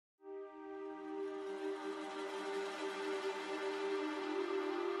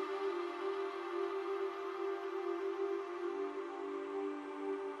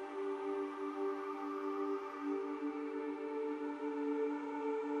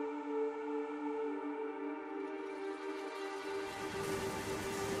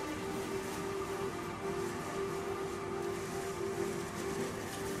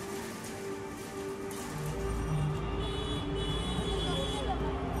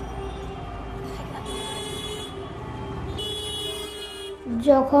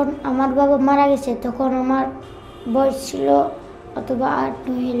যখন আমার বাবা মারা গেছে তখন আমার বয়স ছিল অথবা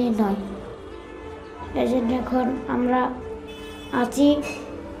 8-9 হলে 9। এই জন্য এখন আমরা আছি।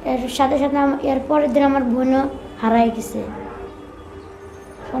 এর সাথে সাথে এর পরের দিন আমার বোনও হারাই গেছে।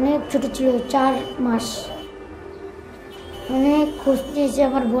 অনেক ছোট ছিল, 4 মাস। অনেক খোঁজ নিয়েছি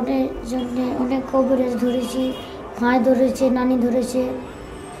আমার বোনের জন্য, অনেক কবরেজ ধরেছি, মা ধরেছে, নানি ধরেছে।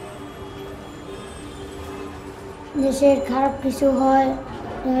 দেশের খারাপ কিছু হয়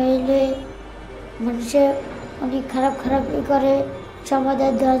নইলে মানুষের অনেক খারাপ খারাপ করে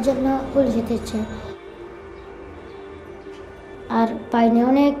সমাধান দেওয়ার জন্য পুলিশ যেতেছে। আর পাইনি,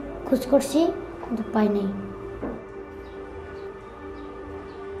 অনেক খোঁজ করছি কিন্তু পাইনি।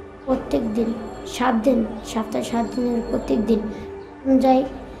 প্রত্যেক দিন 7 দিন, সপ্তাহে 7 দিনের প্রত্যেক দিন যাই,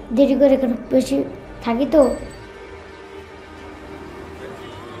 দেরি করে এখানে বেশি থাকি তো।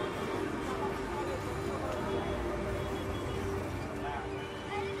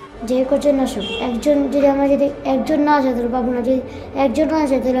 যে কজন আসুক, একজন যদি আমার যদি একজন না আসে তাহলে পাবো না, যদি একজন না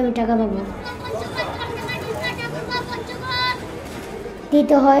আসে তাহলে আমি টাকা পাবো।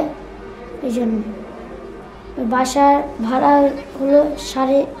 দিতে হয় এই জন্য। বাসার ভাড়া হলো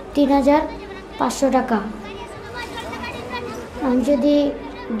 3500 টাকা। আমি যদি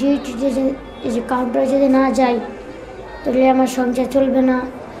ডিউটিতে এই যে কাউন্টারে যদি না যাই তাহলে আমার সংসার চলবে না।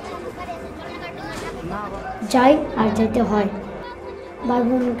 যাই আর যেতে হয়,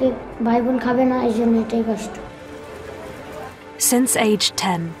 ভাই বোন খাবে না, এই জন্য এটাই কষ্ট। Since age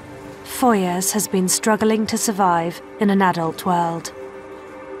 10, Foyers has been struggling to survive in an adult world.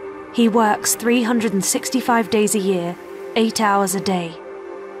 He works 365 days a year, 8 hours a day.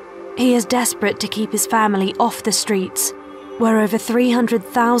 He is desperate to keep his family off the streets, where over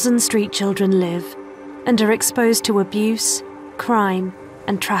 300,000 street children live and are exposed to abuse, crime,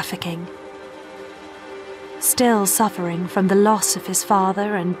 and trafficking. Still suffering from the loss of his father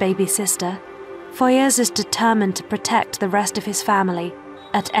and baby sister, Foyers is determined to protect the rest of his family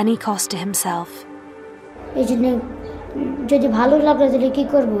at any cost to himself. এই জন্য যদি ভালো লাগে তাহলে কী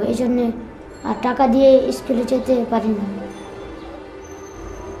করবো, এই জন্যে আর টাকা দিয়ে স্কুলে যেতে পারি না।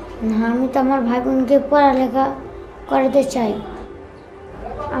 আমি তো আমার ভাই বোনকে পড়ালেখা করাতে চাই।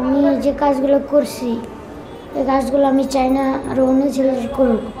 আমি যে কাজগুলো করছি এই কাজগুলো আমি চাই না আর অন্য ছেলে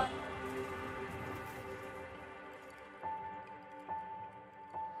করুক।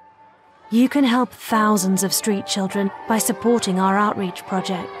 You can help thousands of street children by supporting our outreach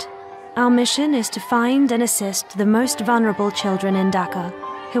project. Our mission is to find and assist the most vulnerable children in Dhaka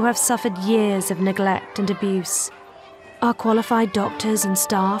who have suffered years of neglect and abuse. Our qualified doctors and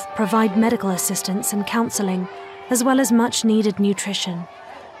staff provide medical assistance and counselling, as well as much needed nutrition.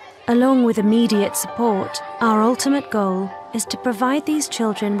 Along with immediate support, our ultimate goal is to provide these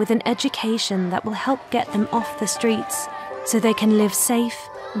children with an education that will help get them off the streets so they can live safe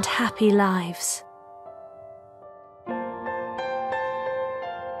and happy lives.